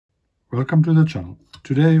Welcome to the channel.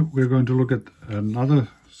 Today we're going to look at another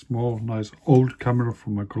small, nice old camera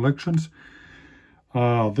from my collections.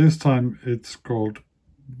 This time it's called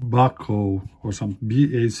BACO or some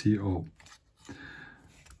BACO.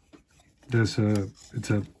 It's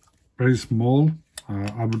a very small,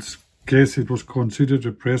 I would guess it was considered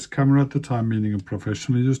a press camera at the time, meaning a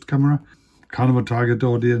professionally used camera. Kind of a target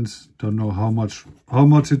audience. Don't know how much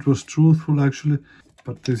it was truthful actually,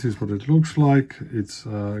 but this is what it looks like. It's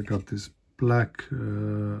got this black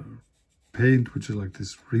paint, which is like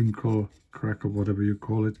this wrinkle crack or whatever you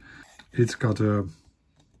call it. It's got a,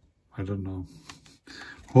 I don't know,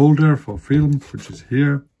 holder for film, which is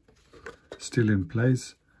here, still in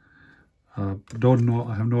place. Don't know,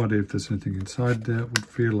 I have no idea if there's anything inside there. Would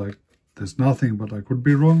feel like there's nothing, but I could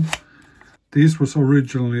be wrong. This was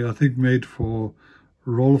originally, I think, made for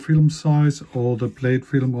roll film size, or the plate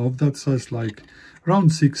film of that size, like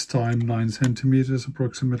around 6 x 9 centimeters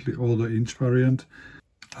approximately, or the inch variant.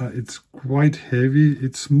 It's quite heavy.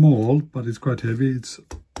 It's small, but it's quite heavy. It's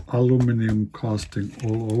aluminum casting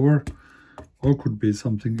all over, or could be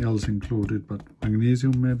something else included, but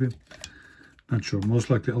magnesium maybe. Not sure, most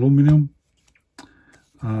likely aluminum.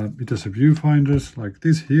 It has a viewfinders like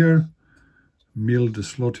this here. Milled the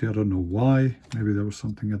slot here, I don't know why. Maybe there was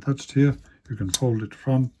something attached here. You can fold it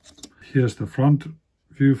front. Here's the front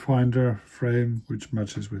viewfinder frame, which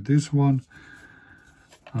matches with this one.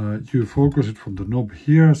 You focus it from the knob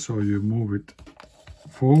here, so you move it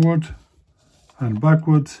forward and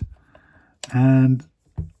backwards. And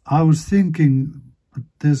I was thinking,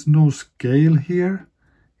 there's no scale here.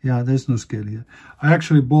 Yeah, there's no scale here. I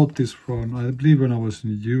actually bought this from, I believe, when I was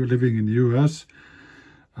living in US.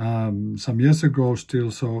 Some years ago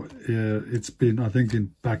still, so it's been, I think,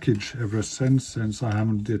 in package ever since I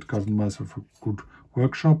haven't yet gotten myself a good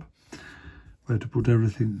workshop where to put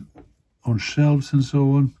everything on shelves and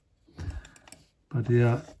so on. But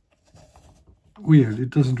yeah, weird, it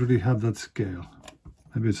doesn't really have that scale.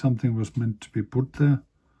 Maybe something was meant to be put there.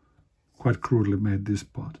 Quite crudely made, this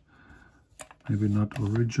part. Maybe not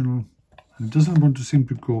original. And it doesn't want to seem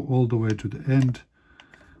to go all the way to the end.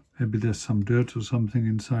 Maybe there's some dirt or something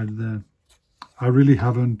inside there. I really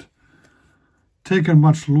haven't taken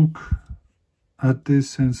much look at this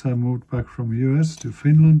since I moved back from US to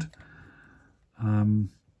Finland.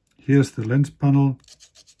 Here's the lens panel.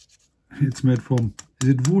 It's made from, is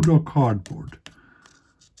it wood or cardboard?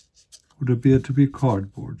 Would appear to be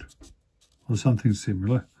cardboard or something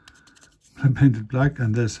similar. Painted black,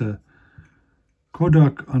 and there's a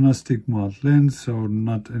Kodak anastigmat lens, so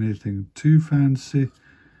not anything too fancy.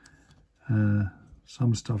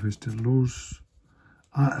 Some stuff is still loose.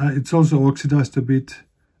 It's also oxidized a bit,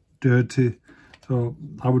 dirty. So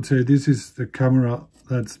I would say this is the camera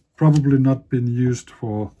that's probably not been used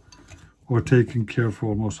for or taken care for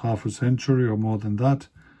almost half a century or more than that.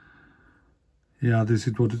 Yeah, this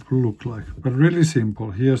is what it will look like. But really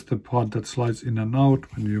simple. Here's the part that slides in and out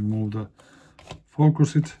when you move the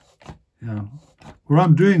focus it. Yeah. Where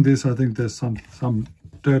I'm doing this, I think there's some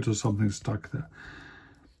dirt or something stuck there.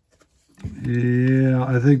 Yeah,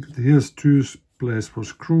 I think here's two place for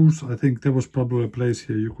screws. I think there was probably a place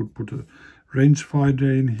here you could put a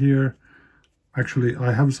rangefinder in here. Actually,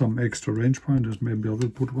 I have some extra rangefinders. Maybe I will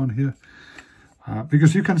put one here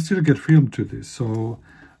because you can still get film to this. So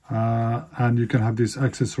and you can have these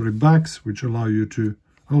accessory bags which allow you to.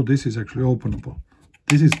 Oh, this is actually openable.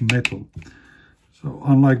 This is metal. So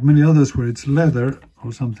unlike many others where it's leather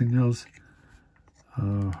or something else.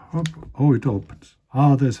 Oh, it opens.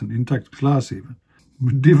 Ah, there's an intact glass even.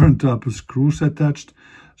 Different type of screws attached.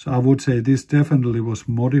 So I would say this definitely was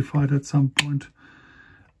modified at some point.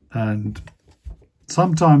 And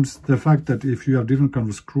sometimes the fact that if you have different kind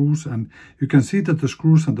of screws, and you can see that the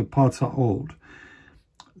screws and the parts are old,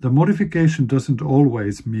 the modification doesn't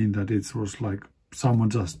always mean that it was like someone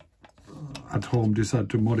just at home decided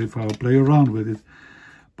to modify or play around with it.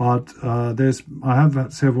 But I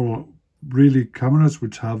have several really cameras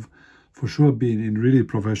which have for sure been in really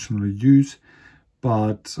professional use,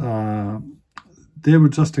 but they were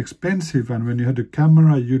just expensive, and when you had a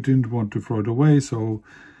camera you didn't want to throw it away, so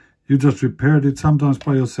you just repaired it, sometimes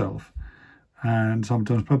by yourself and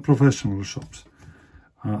sometimes by professional shops.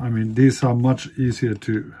 I mean, these are much easier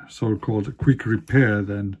to so-called quick repair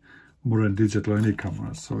than modern digital any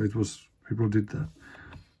cameras, so it was, people did that.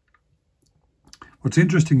 What's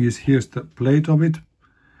interesting is here's the plate of it.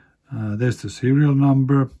 There's the serial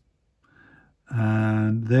number,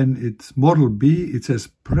 and then it's model B. It says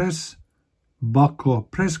Press BACO,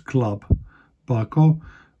 Press Club BACO,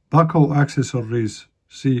 BACO Accessories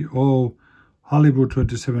CO, Hollywood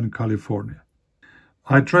 27, California.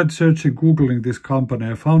 I tried searching, Googling this company.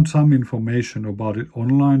 I found some information about it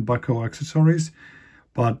online, BACO accessories,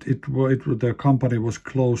 but the company was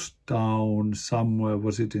closed down somewhere,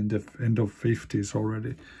 was it in the end of 50s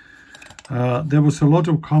already? There was a lot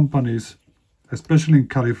of companies, especially in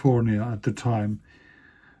California at the time.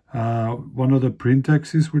 One of the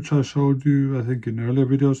Printexes, which I showed you, I think, in earlier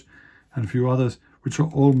videos, and a few others, which are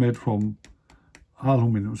all made from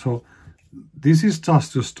aluminum. So this is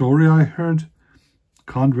just a story I heard.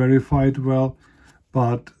 Can't verify it well,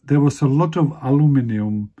 but there was a lot of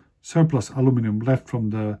aluminum, surplus aluminum left from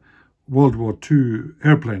the World War II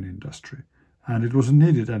airplane industry, and it wasn't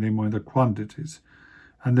needed anymore in the quantities.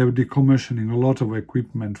 And they were decommissioning a lot of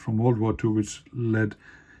equipment from World War II, which led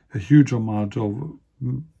a huge amount of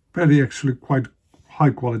actually quite high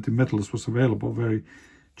quality metals was available very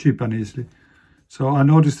cheap and easily. So I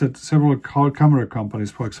noticed that several camera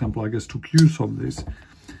companies, for example, I guess, took use of this.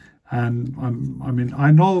 And I mean,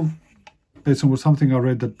 I know, based on something I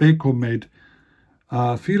read, that BACO made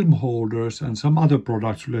film holders and some other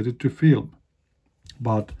products related to film.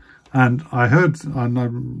 And I heard and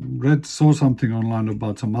I saw something online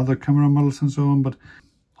about some other camera models and so on. But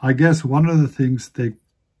I guess one of the things they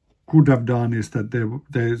could have done is that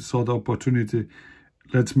they saw the opportunity.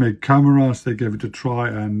 Let's make cameras. They gave it a try,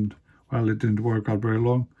 and well, it didn't work out very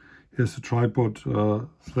long. Here's the tripod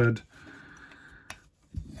thread.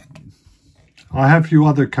 I have a few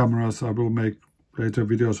other cameras. I will make later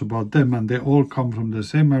videos about them, and they all come from the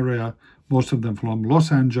same area. Most of them from Los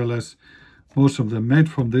Angeles. Most of them made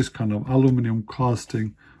from this kind of aluminum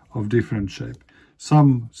casting of different shape.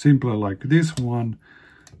 Some simpler like this one,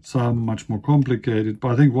 some much more complicated.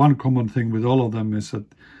 But I think one common thing with all of them is that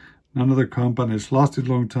none of the companies lasted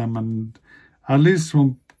a long time, and at least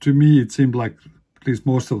to me it seemed like at least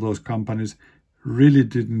most of those companies really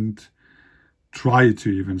didn't try to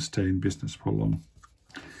even stay in business for long.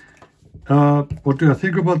 What do I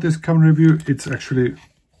think about this camera review? It's actually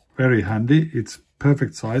very handy. It's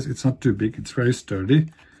perfect size. It's not too big. It's very sturdy.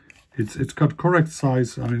 It's got correct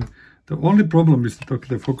size. I mean, the only problem is that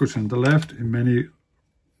the focus on the left. In many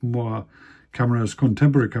more cameras,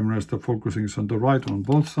 contemporary cameras, the focusing is on the right on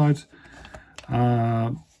both sides.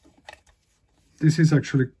 This is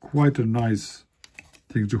actually quite a nice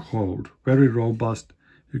thing to hold. Very robust.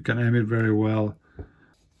 You can aim it very well.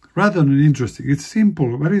 Rather than interesting, it's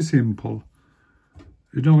simple, very simple.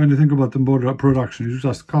 You know, when you think about the production, you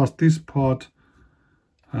just cast this part,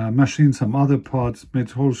 machine some other parts,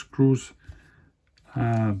 make whole screws,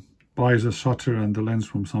 buy the shutter and the lens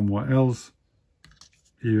from somewhere else,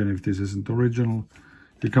 even if this isn't original.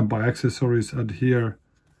 You can buy accessories, adhere.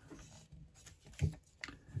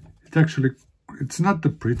 It's not the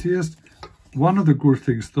prettiest. One of the good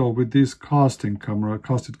things, though, with these casted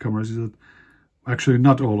cameras is that actually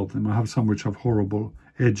not all of them. I have some which have horrible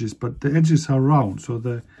edges, but the edges are round, so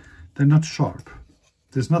they're not sharp.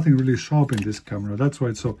 There's nothing really sharp in this camera. That's why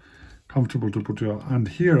it's so comfortable to put your hand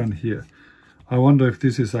here and here. I wonder if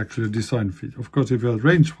this is actually a design feature. Of course, if you have a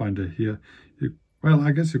rangefinder here, well,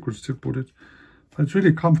 I guess you could still put it. But it's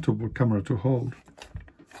really comfortable camera to hold.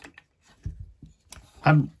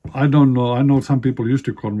 And I don't know, I know some people used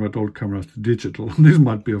to convert old cameras to digital. This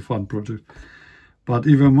might be a fun project. But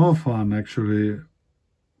even more fun, actually,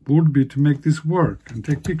 would be to make this work and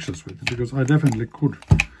take pictures with it, because I definitely could.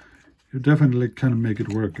 You definitely can make it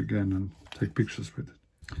work again and take pictures with it.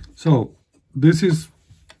 So, this is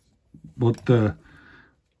what the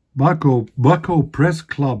BACO Press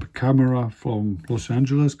Club camera from Los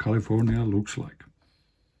Angeles, California looks like.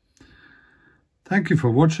 Thank you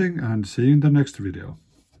for watching, and see you in the next video.